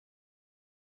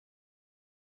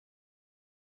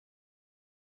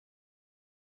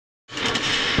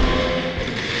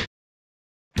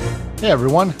Hey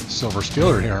everyone, Silver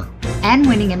Stealer here. And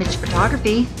Winning Image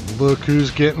Photography. Look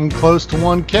who's getting close to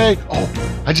 1K.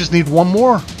 Oh, I just need one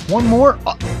more. One more.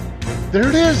 There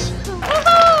it is.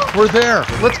 We're there.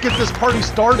 Let's get this party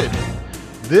started.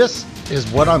 This is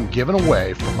what I'm giving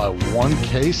away for my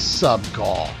 1K sub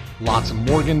GAW. Lots of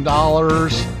Morgan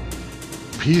dollars,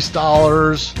 peace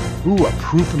dollars. Ooh, a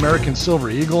proof American Silver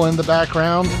Eagle in the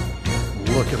background.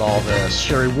 Look at all this.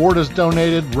 Sherry Ward has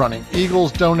donated. Running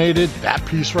Eagles donated. That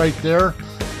piece right there.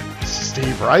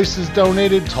 Steve Rice has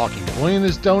donated. Talking Bullion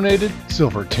has donated.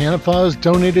 Silver Tanifa has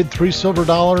donated $3 silver.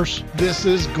 This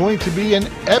is going to be an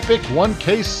epic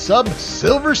 1K sub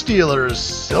Silver Stealers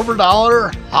Silver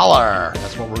Dollar Holler.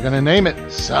 That's what we're going to name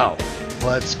it. So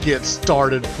let's get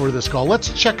started for this call.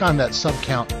 Let's check on that sub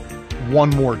count one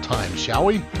more time, shall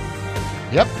we?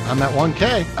 Yep, I'm at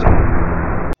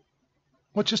 1K.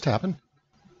 What just happened?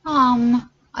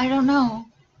 I don't know.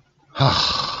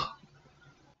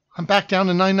 I'm back down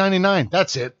to $9.99.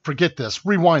 That's it. Forget this.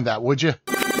 Rewind that, would you?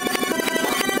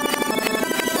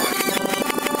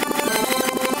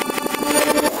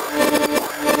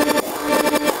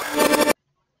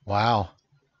 Wow.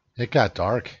 It got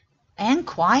dark. And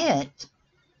quiet.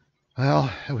 Well,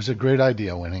 it was a great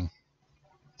idea, Winning.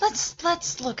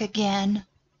 Let's look again.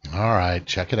 All right,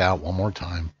 check it out one more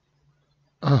time.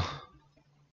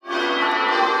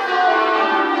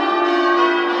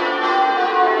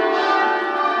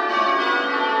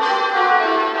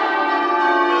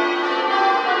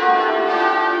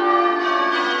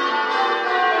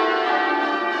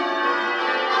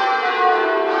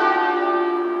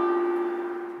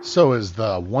 So is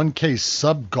the 1K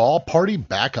sub GAW party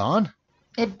back on?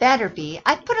 It better be.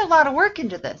 I put a lot of work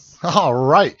into this. All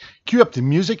right. Cue up the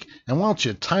music, and why don't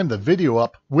you time the video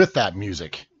up with that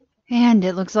music? And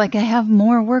it looks like I have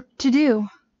more work to do.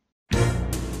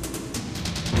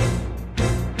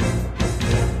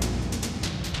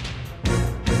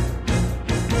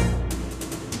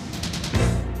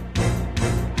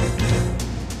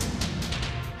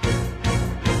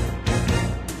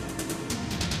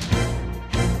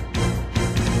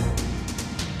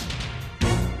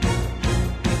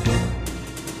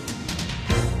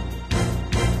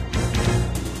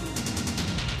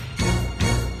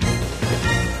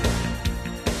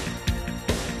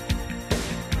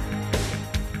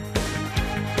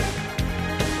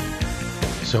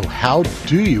 So how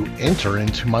do you enter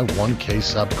into my 1K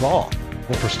sub GAW?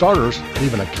 Well, for starters,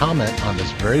 leaving a comment on this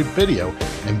very video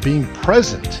and being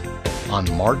present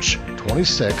on March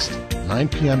 26th, 9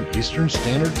 p.m. Eastern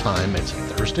Standard Time. It's a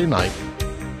Thursday night.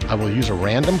 I will use a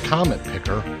random comment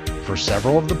picker for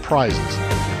several of the prizes.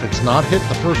 If it's not hit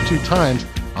the first 2 times,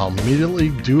 I'll immediately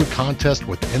do a contest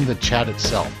within the chat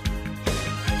itself.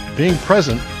 Being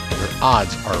present, your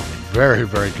odds are very,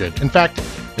 very good. In fact,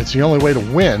 it's the only way to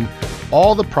win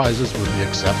all the prizes with the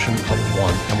exception of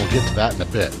one, and we'll get to that in a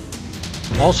bit.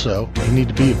 Also, you need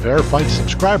to be a verified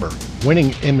subscriber.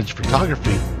 Winning Image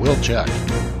Photography will check.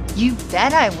 You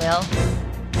bet I will.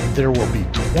 There will be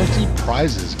 20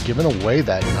 prizes given away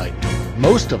that night.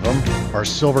 Most of them are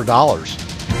silver dollars.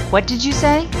 What did you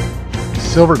say?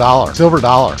 Silver dollar, silver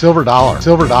dollar, silver dollar,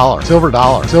 silver dollar, silver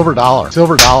dollar, silver dollar,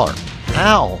 silver dollar.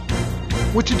 Ow!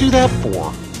 What'd you do that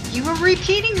for? You were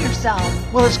repeating yourself.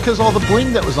 Well, it's because all the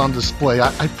bling that was on display.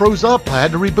 I froze up. I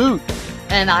had to reboot.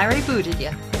 And I rebooted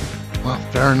you. Well,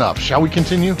 fair enough. Shall we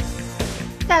continue?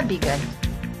 That'd be good.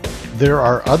 There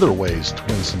are other ways to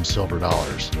win some silver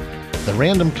dollars. The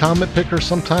random comment picker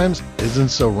sometimes isn't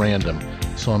so random,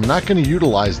 so I'm not going to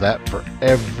utilize that for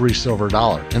every silver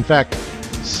dollar. In fact,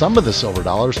 some of the silver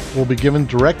dollars will be given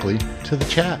directly to the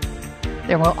chat.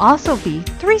 There will also be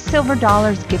 $3 silver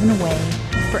given away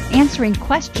for answering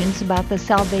questions about the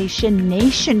Salvation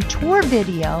Nation tour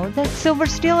video that Silver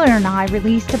Stealer and I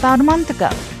released about a month ago.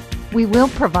 We will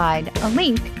provide a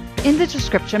link in the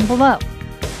description below.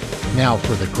 Now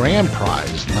for the grand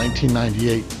prize,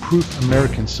 1998 Proof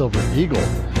American Silver Eagle,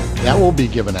 that will be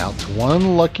given out to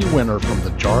one lucky winner from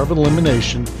the Jar of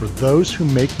Elimination for those who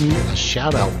make me a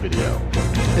shout out video.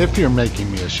 If you're making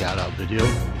me a shout out video,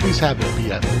 please have it be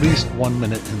at least 1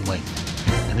 minute in length.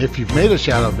 And if you've made a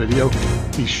shout out video,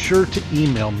 be sure to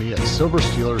email me at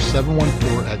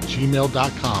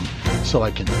silverstealer714@gmail.com so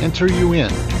I can enter you in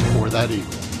for that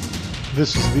eagle.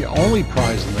 This is the only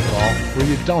prize in the GAW where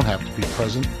you don't have to be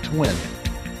present to win.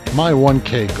 My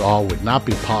 1K GAW would not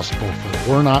be possible if it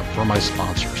were not for my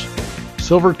sponsors.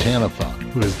 Silver Tanifa,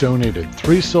 who has donated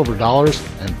 $3 silver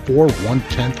and 4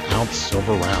 1/10 ounce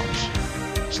silver rounds.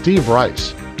 Steve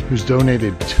Rice, who's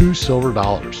donated $2 silver.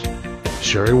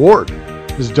 Sherry Ward,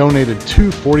 has donated 2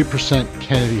 40%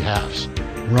 Kennedy halves.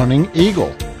 Running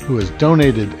Eagle, who has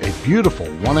donated a beautiful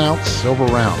 1 ounce silver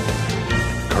round.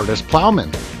 Curtis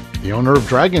Plowman, the owner of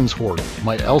Dragon's Hoard,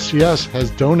 my LCS, has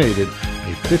donated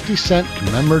a 50-cent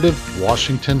commemorative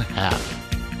Washington hat.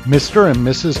 Mr. and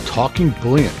Mrs. Talking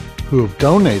Bullion, who have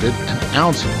donated an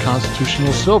ounce of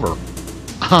constitutional silver.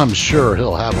 I'm sure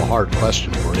he'll have a hard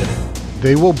question for you.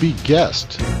 They will be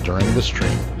guests during the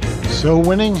stream. So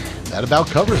winning, that about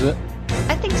covers it.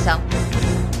 I think so.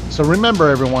 So remember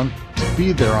everyone, to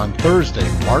be there on Thursday,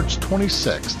 March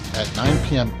 26th at 9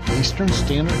 p.m. Eastern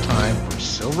Standard Time for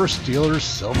Silver Steelers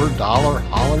Silver Dollar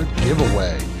Holler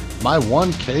giveaway. My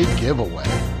 1K giveaway.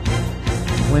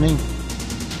 Winning,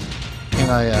 can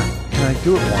I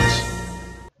do it once?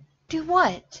 Do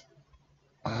what?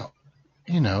 Well,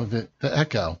 you know, the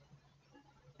echo.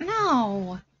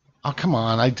 No. Oh, come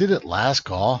on, I did it last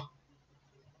call.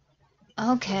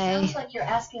 Okay. Sounds like you're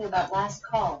asking about last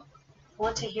call.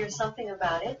 Want to hear something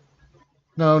about it?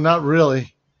 No, not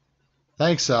really.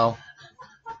 Thanks, Al.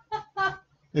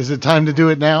 Is it time to do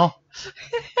it now?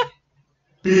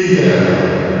 Be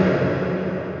there.